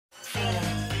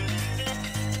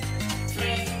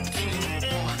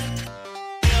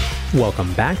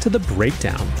Welcome back to The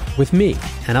Breakdown with me,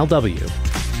 NLW.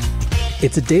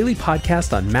 It's a daily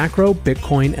podcast on macro,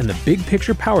 Bitcoin, and the big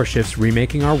picture power shifts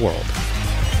remaking our world.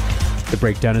 The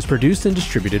Breakdown is produced and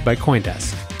distributed by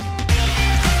CoinDesk.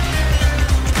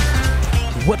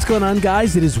 What's going on,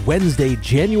 guys? It is Wednesday,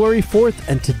 January 4th,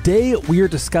 and today we are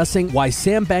discussing why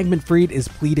Sam Bankman-Fried is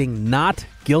pleading not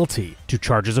guilty to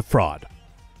charges of fraud.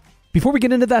 Before we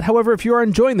get into that, however, if you are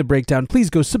enjoying The Breakdown, please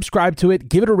go subscribe to it,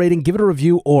 give it a rating, give it a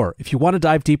review, or if you want to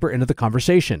dive deeper into the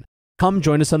conversation, come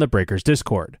join us on the Breakers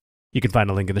Discord. You can find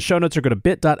a link in the show notes or go to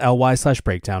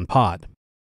bit.ly/breakdownpod.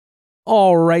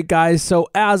 All right, guys, so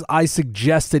as I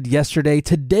suggested yesterday,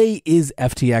 today is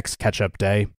FTX catch-up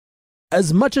day.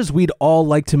 As much as we'd all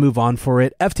like to move on for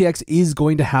it, FTX is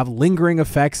going to have lingering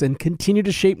effects and continue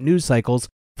to shape news cycles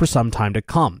for some time to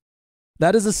come.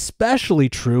 That is especially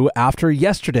true after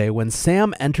yesterday when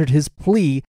Sam entered his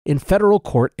plea in federal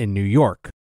court in New York.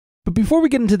 But before we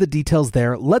get into the details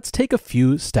there, let's take a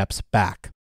few steps back.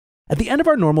 At the end of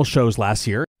our normal shows last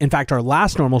year, in fact our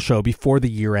last normal show before the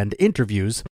year-end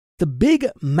interviews, the big,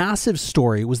 massive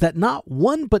story was that not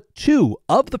one but two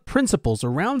of the principals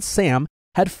around Sam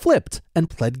had flipped and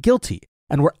pled guilty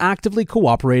and were actively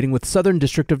cooperating with Southern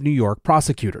District of New York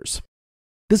prosecutors.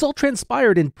 This all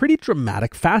transpired in pretty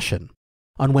dramatic fashion.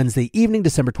 On Wednesday evening,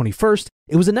 December 21st,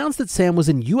 it was announced that Sam was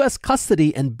in U.S.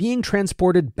 custody and being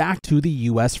transported back to the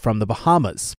U.S. from the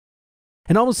Bahamas.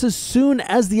 And almost as soon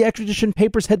as the extradition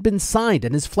papers had been signed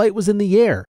and his flight was in the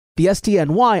air, the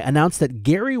SDNY announced that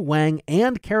Gary Wang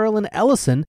and Carolyn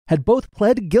Ellison had both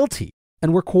pled guilty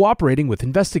and were cooperating with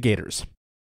investigators.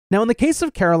 Now, in the case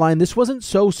of Caroline, this wasn't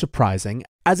so surprising,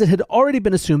 as it had already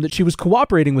been assumed that she was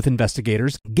cooperating with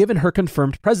investigators given her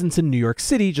confirmed presence in New York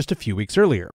City just a few weeks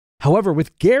earlier. However,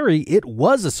 with Gary, it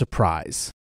was a surprise.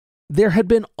 There had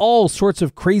been all sorts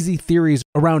of crazy theories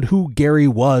around who Gary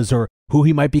was or who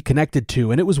he might be connected to,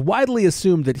 and it was widely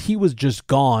assumed that he was just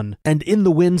gone and in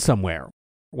the wind somewhere.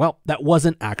 Well, that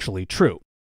wasn't actually true.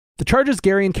 The charges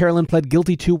Gary and Carolyn pled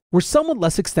guilty to were somewhat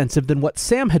less extensive than what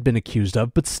Sam had been accused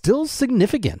of, but still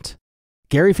significant.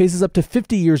 Gary faces up to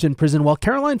 50 years in prison, while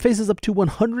Caroline faces up to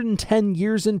 110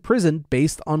 years in prison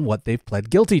based on what they've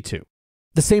pled guilty to.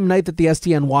 The same night that the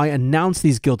SDNY announced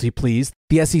these guilty pleas,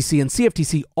 the SEC and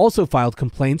CFTC also filed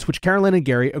complaints which Carolyn and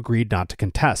Gary agreed not to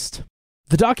contest.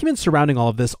 The documents surrounding all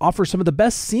of this offer some of the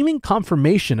best seeming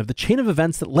confirmation of the chain of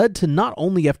events that led to not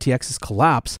only FTX's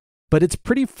collapse, but its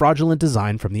pretty fraudulent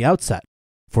design from the outset.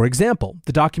 For example,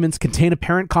 the documents contain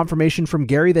apparent confirmation from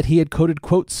Gary that he had coded,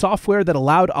 quote, software that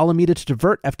allowed Alameda to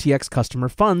divert FTX customer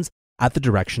funds at the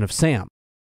direction of Sam.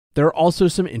 There are also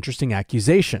some interesting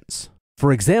accusations.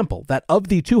 For example, that of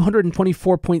the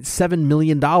 $224.7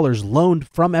 million loaned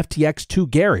from FTX to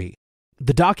Gary,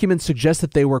 the documents suggest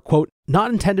that they were, quote, not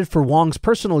intended for Wang's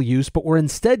personal use, but were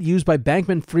instead used by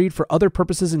Bankman-Fried for other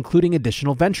purposes, including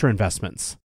additional venture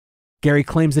investments. Gary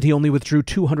claims that he only withdrew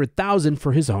 $200,000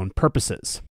 for his own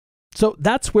purposes. So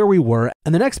that's where we were,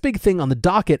 and the next big thing on the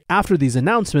docket after these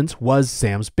announcements was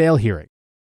Sam's bail hearing.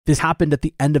 This happened at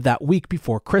the end of that week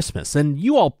before Christmas, and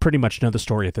you all pretty much know the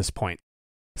story at this point.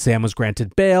 Sam was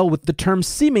granted bail with the terms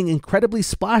seeming incredibly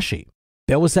splashy.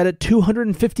 Bail was set at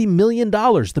 $250 million,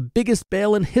 the biggest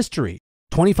bail in history,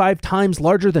 25 times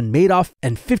larger than Madoff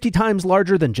and 50 times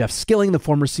larger than Jeff Skilling, the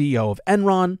former CEO of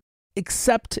Enron,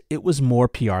 except it was more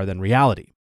PR than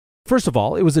reality. First of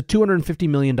all, it was a $250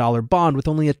 million bond with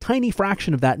only a tiny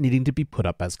fraction of that needing to be put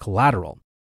up as collateral.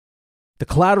 The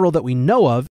collateral that we know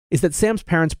of is that Sam's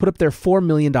parents put up their $4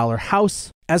 million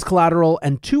house as collateral,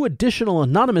 and two additional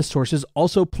anonymous sources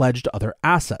also pledged other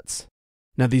assets.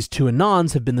 Now, these two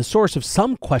anons have been the source of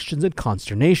some questions and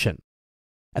consternation.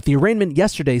 At the arraignment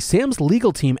yesterday, Sam's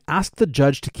legal team asked the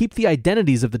judge to keep the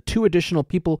identities of the two additional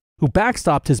people who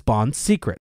backstopped his bond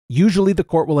secret. Usually, the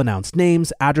court will announce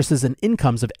names, addresses, and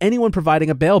incomes of anyone providing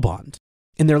a bail bond.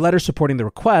 In their letter supporting the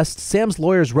request, Sam's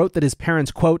lawyers wrote that his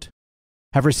parents, quote,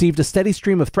 have received a steady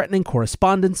stream of threatening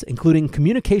correspondence, including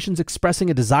communications expressing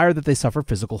a desire that they suffer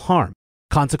physical harm.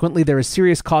 Consequently, there is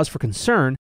serious cause for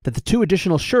concern that the two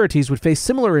additional sureties would face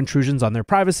similar intrusions on their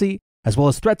privacy, as well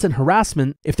as threats and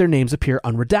harassment if their names appear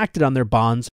unredacted on their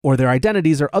bonds or their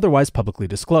identities are otherwise publicly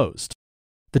disclosed.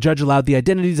 The judge allowed the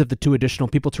identities of the two additional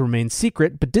people to remain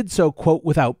secret, but did so, quote,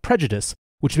 without prejudice,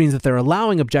 which means that they're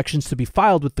allowing objections to be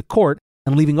filed with the court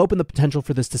and leaving open the potential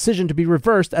for this decision to be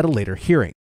reversed at a later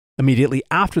hearing. Immediately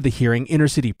after the hearing, Inner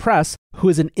City Press, who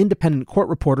is an independent court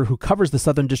reporter who covers the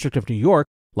Southern District of New York,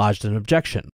 lodged an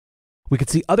objection. We could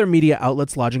see other media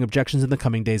outlets lodging objections in the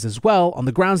coming days as well, on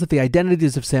the grounds that the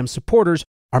identities of Sam's supporters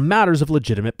are matters of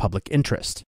legitimate public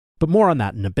interest. But more on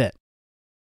that in a bit.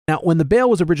 Now, when the bail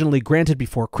was originally granted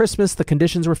before Christmas, the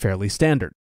conditions were fairly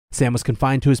standard. Sam was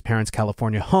confined to his parents'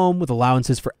 California home with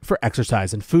allowances for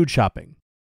exercise and food shopping.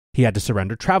 He had to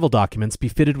surrender travel documents, be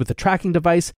fitted with a tracking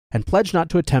device, and pledge not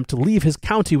to attempt to leave his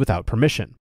county without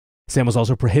permission. Sam was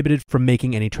also prohibited from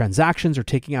making any transactions or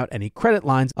taking out any credit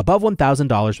lines above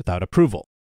 $1,000 without approval.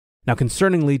 Now,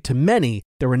 concerningly to many,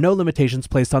 there were no limitations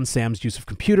placed on Sam's use of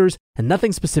computers and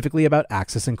nothing specifically about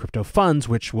accessing crypto funds,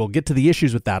 which we'll get to the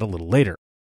issues with that a little later.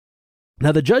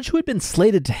 Now, the judge who had been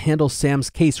slated to handle Sam's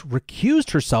case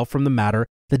recused herself from the matter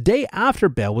the day after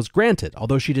bail was granted,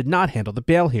 although she did not handle the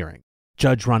bail hearing.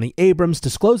 Judge Ronnie Abrams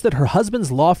disclosed that her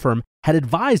husband's law firm had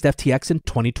advised FTX in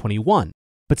 2021,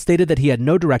 but stated that he had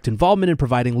no direct involvement in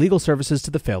providing legal services to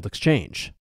the failed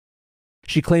exchange.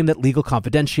 She claimed that legal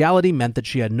confidentiality meant that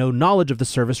she had no knowledge of the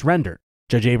service rendered.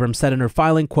 Judge Abrams said in her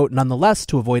filing, quote, "Nonetheless,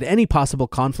 to avoid any possible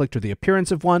conflict or the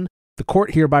appearance of one, the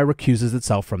court hereby recuses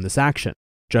itself from this action."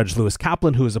 Judge Lewis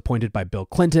Kaplan, who was appointed by Bill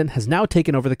Clinton, has now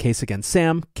taken over the case against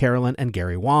Sam, Carolyn, and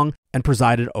Gary Wang and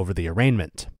presided over the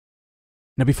arraignment.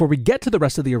 Now, before we get to the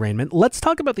rest of the arraignment, let's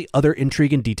talk about the other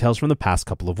intrigue and details from the past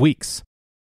couple of weeks.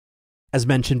 As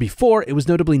mentioned before, it was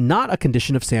notably not a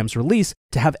condition of Sam's release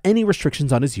to have any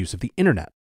restrictions on his use of the internet.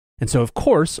 And so, of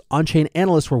course, on-chain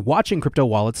analysts were watching crypto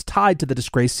wallets tied to the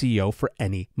disgraced CEO for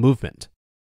any movement.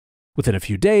 Within a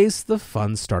few days, the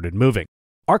funds started moving.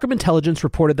 Arkham Intelligence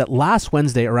reported that last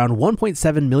Wednesday, around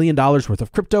 $1.7 million worth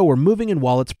of crypto were moving in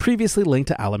wallets previously linked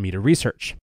to Alameda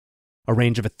Research. A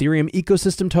range of Ethereum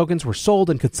ecosystem tokens were sold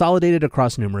and consolidated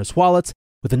across numerous wallets,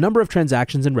 with a number of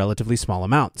transactions in relatively small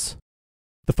amounts.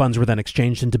 The funds were then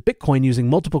exchanged into Bitcoin using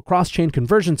multiple cross-chain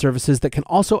conversion services that can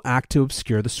also act to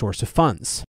obscure the source of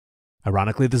funds.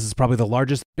 Ironically, this is probably the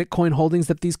largest Bitcoin holdings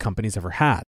that these companies ever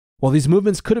had. While these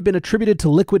movements could have been attributed to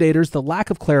liquidators, the lack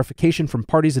of clarification from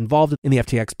parties involved in the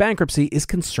FTX bankruptcy is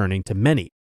concerning to many.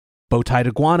 Bowtied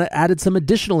Iguana added some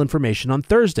additional information on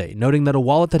Thursday, noting that a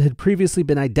wallet that had previously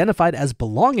been identified as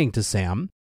belonging to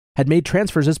Sam had made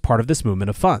transfers as part of this movement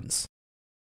of funds.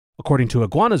 According to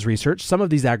Iguana's research, some of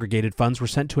these aggregated funds were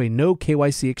sent to a no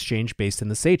KYC exchange based in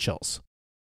the Seychelles.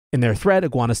 In their thread,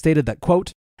 Iguana stated that,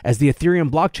 quote, "As the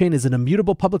Ethereum blockchain is an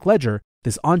immutable public ledger,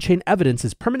 this on-chain evidence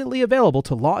is permanently available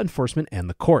to law enforcement and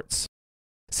the courts."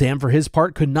 Sam, for his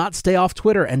part, could not stay off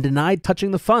Twitter and denied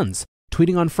touching the funds,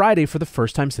 tweeting on Friday for the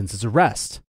first time since his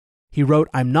arrest. He wrote,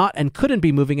 "I'm not and couldn't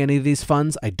be moving any of these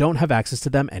funds. I don't have access to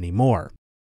them anymore."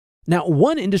 Now,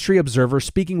 one industry observer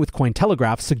speaking with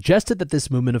Cointelegraph suggested that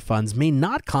this movement of funds may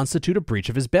not constitute a breach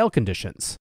of his bail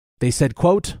conditions. They said,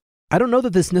 quote, "I don't know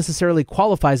that this necessarily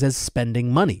qualifies as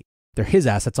spending money. They're his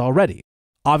assets already.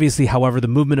 Obviously, however, the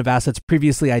movement of assets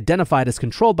previously identified as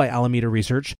controlled by Alameda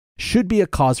Research should be a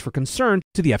cause for concern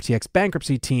to the FTX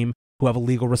bankruptcy team, who have a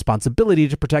legal responsibility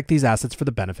to protect these assets for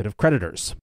the benefit of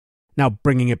creditors." Now,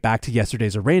 bringing it back to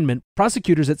yesterday's arraignment,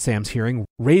 prosecutors at Sam's hearing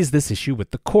raised this issue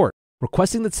with the court,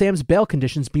 requesting that Sam's bail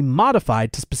conditions be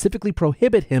modified to specifically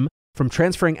prohibit him from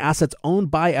transferring assets owned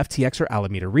by FTX or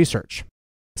Alameda Research.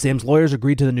 Sam's lawyers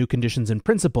agreed to the new conditions in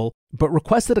principle, but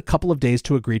requested a couple of days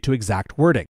to agree to exact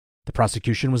wording. The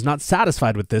prosecution was not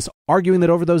satisfied with this, arguing that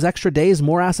over those extra days,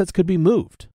 more assets could be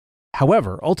moved.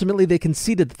 However, ultimately they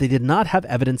conceded that they did not have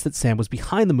evidence that Sam was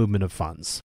behind the movement of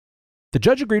funds. The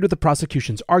judge agreed with the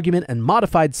prosecution's argument and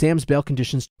modified Sam's bail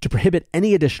conditions to prohibit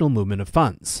any additional movement of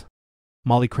funds.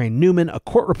 Molly Crane Newman, a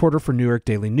court reporter for New York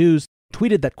Daily News,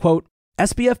 tweeted that, quote,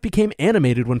 "SBF became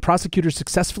animated when prosecutors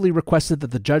successfully requested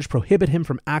that the judge prohibit him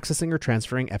from accessing or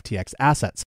transferring FTX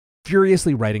assets,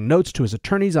 furiously writing notes to his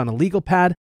attorneys on a legal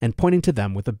pad and pointing to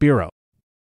them with a bureau."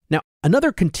 Now,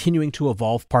 another continuing to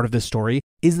evolve part of this story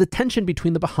is the tension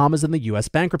between the Bahamas and the U.S.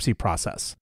 bankruptcy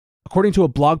process. According to a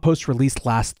blog post released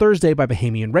last Thursday by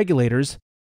Bahamian regulators,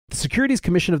 the Securities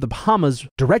Commission of the Bahamas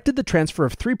directed the transfer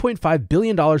of $3.5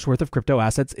 billion worth of crypto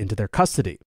assets into their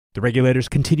custody. The regulators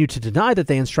continue to deny that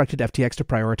they instructed FTX to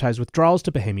prioritize withdrawals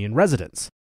to Bahamian residents,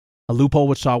 a loophole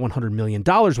which saw $100 million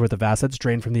worth of assets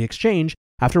drained from the exchange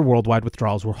after worldwide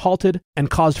withdrawals were halted and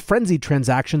caused frenzied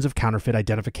transactions of counterfeit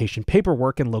identification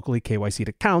paperwork and locally KYC'd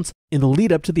accounts in the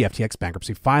lead-up to the FTX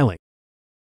bankruptcy filing.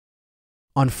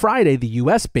 On Friday, the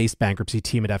US-based bankruptcy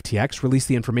team at FTX released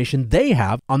the information they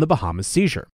have on the Bahamas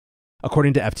seizure.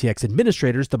 According to FTX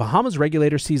administrators, the Bahamas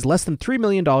regulator seized less than $3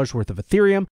 million worth of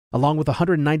Ethereum, along with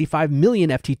 195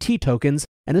 million FTT tokens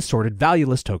and assorted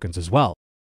valueless tokens as well.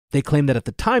 They claim that at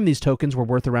the time these tokens were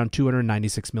worth around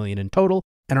 $296 million in total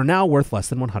and are now worth less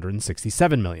than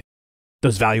 $167 million.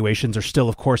 Those valuations are still,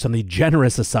 of course, on the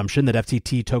generous assumption that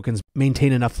FTT tokens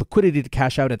maintain enough liquidity to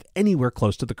cash out at anywhere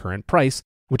close to the current price,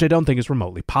 which I don't think is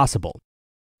remotely possible.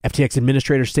 FTX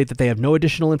administrators state that they have no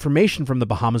additional information from the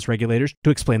Bahamas regulators to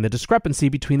explain the discrepancy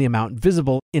between the amount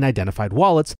visible in identified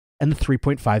wallets and the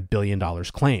 $3.5 billion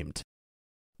claimed.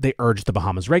 They urged the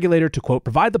Bahamas regulator to, quote,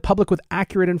 provide the public with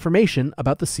accurate information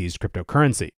about the seized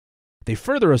cryptocurrency. They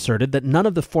further asserted that none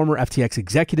of the former FTX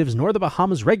executives nor the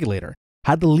Bahamas regulator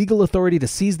had the legal authority to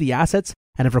seize the assets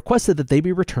and have requested that they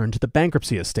be returned to the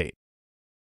bankruptcy estate.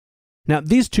 Now,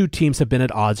 these two teams have been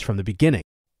at odds from the beginning.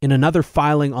 In another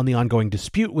filing on the ongoing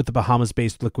dispute with the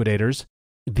Bahamas-based liquidators,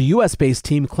 the US-based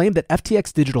team claimed that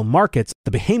FTX Digital Markets,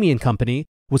 the Bahamian company,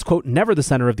 was, quote, never the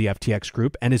center of the FTX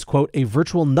group and is, quote, a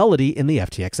virtual nullity in the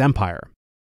FTX empire.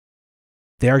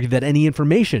 They argued that any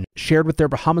information shared with their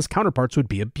Bahamas counterparts would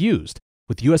be abused,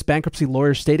 with US bankruptcy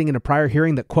lawyers stating in a prior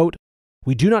hearing that, quote,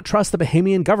 we do not trust the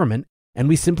Bahamian government, and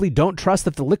we simply don't trust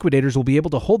that the liquidators will be able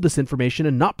to hold this information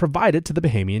and not provide it to the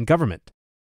Bahamian government.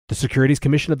 The Securities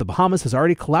Commission of the Bahamas has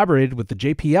already collaborated with the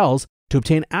JPLs to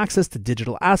obtain access to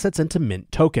digital assets and to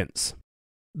mint tokens.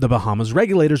 The Bahamas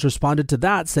regulators responded to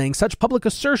that, saying such public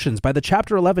assertions by the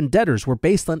Chapter 11 debtors were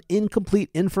based on incomplete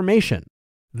information.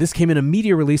 This came in a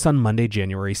media release on Monday,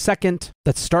 January 2nd,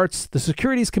 that starts, the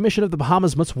Securities Commission of the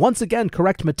Bahamas must once again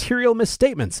correct material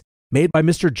misstatements made by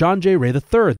Mr. John J. Ray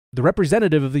III, the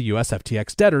representative of the US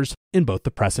FTX debtors, in both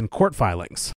the press and court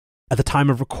filings. At the time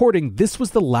of recording, this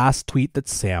was the last tweet that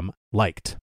Sam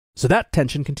liked. So that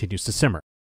tension continues to simmer.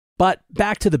 But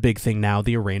back to the big thing now,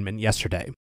 the arraignment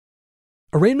yesterday.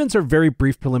 Arraignments are very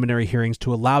brief preliminary hearings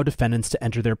to allow defendants to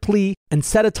enter their plea and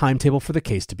set a timetable for the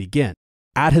case to begin.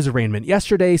 At his arraignment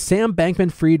yesterday, Sam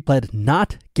Bankman-Fried pled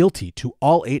not guilty to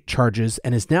all 8 charges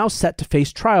and is now set to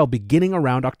face trial beginning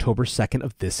around October 2nd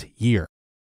of this year.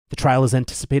 The trial is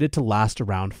anticipated to last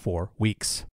around 4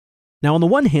 weeks. Now, on the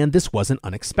one hand, this wasn't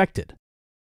unexpected.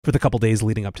 For the couple days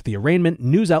leading up to the arraignment,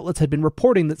 news outlets had been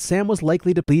reporting that Sam was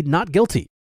likely to plead not guilty.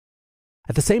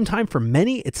 At the same time, for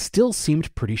many, it still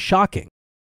seemed pretty shocking.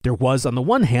 There was, on the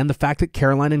one hand, the fact that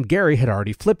Caroline and Gary had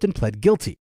already flipped and pled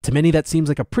guilty. To many, that seems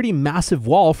like a pretty massive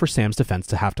wall for Sam's defense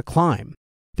to have to climb.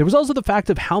 There was also the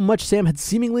fact of how much Sam had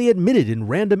seemingly admitted in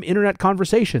random internet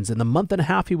conversations in the month and a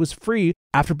half he was free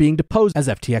after being deposed as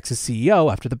FTX's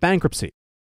CEO after the bankruptcy.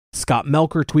 Scott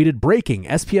Melker tweeted, breaking,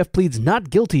 SBF pleads not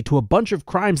guilty to a bunch of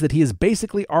crimes that he has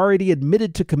basically already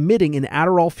admitted to committing in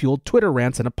Adderall-fueled Twitter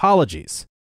rants and apologies.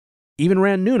 Even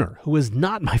Rand Nooner, who is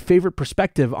not my favorite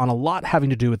perspective on a lot having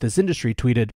to do with this industry,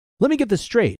 tweeted, let me get this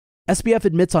straight. SBF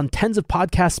admits on tens of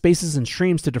podcast spaces and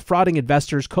streams to defrauding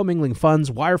investors, commingling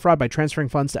funds, wire fraud by transferring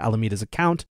funds to Alameda's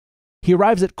account. He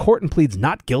arrives at court and pleads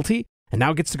not guilty, and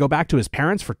now gets to go back to his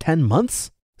parents for 10 months?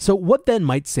 So what then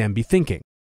might Sam be thinking?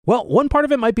 Well, one part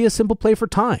of it might be a simple play for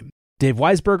time. Dave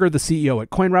Weisberger, the CEO at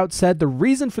CoinRoute, said the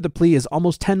reason for the plea is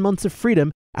almost 10 months of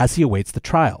freedom as he awaits the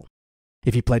trial.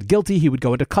 If he pled guilty, he would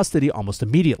go into custody almost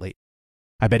immediately.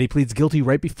 I bet he pleads guilty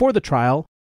right before the trial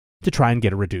to try and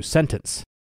get a reduced sentence.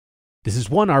 This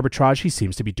is one arbitrage he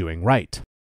seems to be doing right.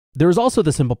 There is also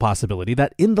the simple possibility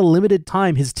that in the limited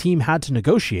time his team had to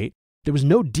negotiate, there was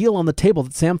no deal on the table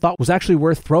that Sam thought was actually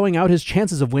worth throwing out his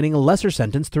chances of winning a lesser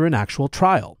sentence through an actual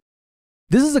trial.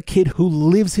 This is a kid who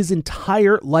lives his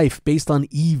entire life based on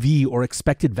EV or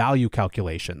expected value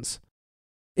calculations.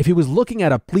 If he was looking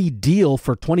at a plea deal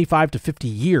for 25 to 50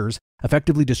 years,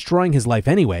 effectively destroying his life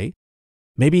anyway,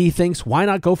 maybe he thinks, why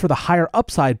not go for the higher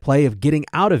upside play of getting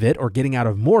out of it or getting out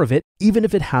of more of it, even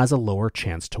if it has a lower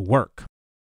chance to work.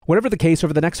 Whatever the case,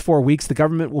 over the next 4 weeks, the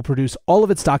government will produce all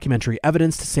of its documentary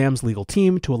evidence to Sam's legal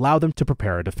team to allow them to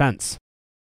prepare a defense.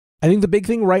 I think the big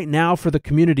thing right now for the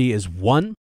community is,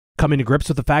 1, coming to grips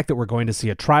with the fact that we're going to see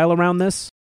a trial around this,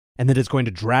 and that it's going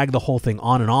to drag the whole thing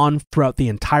on and on throughout the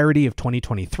entirety of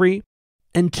 2023.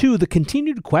 And 2, the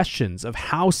continued questions of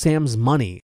how Sam's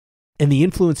money and the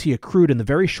influence he accrued in the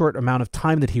very short amount of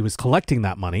time that he was collecting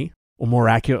that money, or more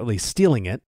accurately stealing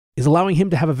it, is allowing him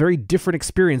to have a very different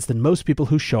experience than most people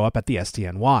who show up at the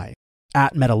SDNY.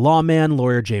 At Meta Lawman,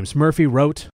 lawyer James Murphy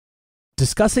wrote,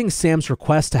 discussing Sam's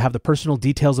request to have the personal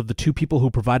details of the 2 people who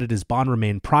provided his bond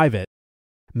remain private,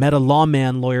 Meta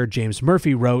Lawman lawyer James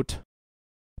Murphy wrote,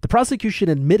 the prosecution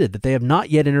admitted that they have not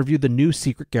yet interviewed the new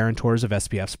secret guarantors of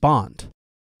SBF's bond.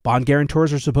 Bond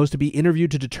guarantors are supposed to be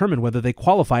interviewed to determine whether they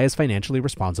qualify as financially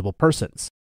responsible persons.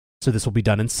 So this will be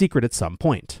done in secret at some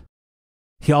point.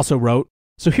 He also wrote,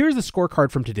 so here's the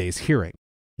scorecard from today's hearing.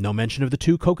 No mention of the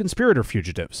 2 co-conspirator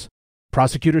fugitives.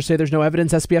 Prosecutors say there's no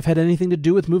evidence SBF had anything to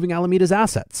do with moving Alameda's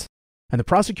assets. And the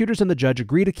prosecutors and the judge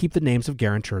agree to keep the names of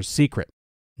guarantors secret.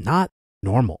 Not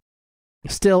normal.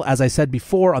 Still, as I said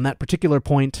before on that particular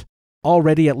point,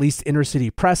 already at least Inner City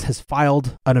Press has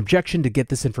filed an objection to get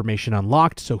this information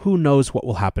unlocked, so who knows what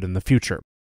will happen in the future.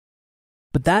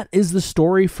 But that is the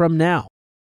story from now.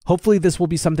 Hopefully this will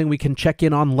be something we can check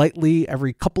in on lightly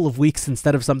every couple of weeks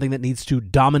instead of something that needs to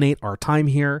dominate our time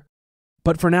here.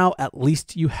 But for now, at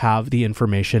least you have the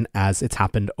information as it's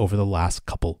happened over the last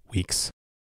couple weeks.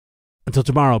 Until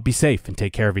tomorrow, be safe and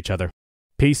take care of each other.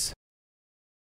 Peace.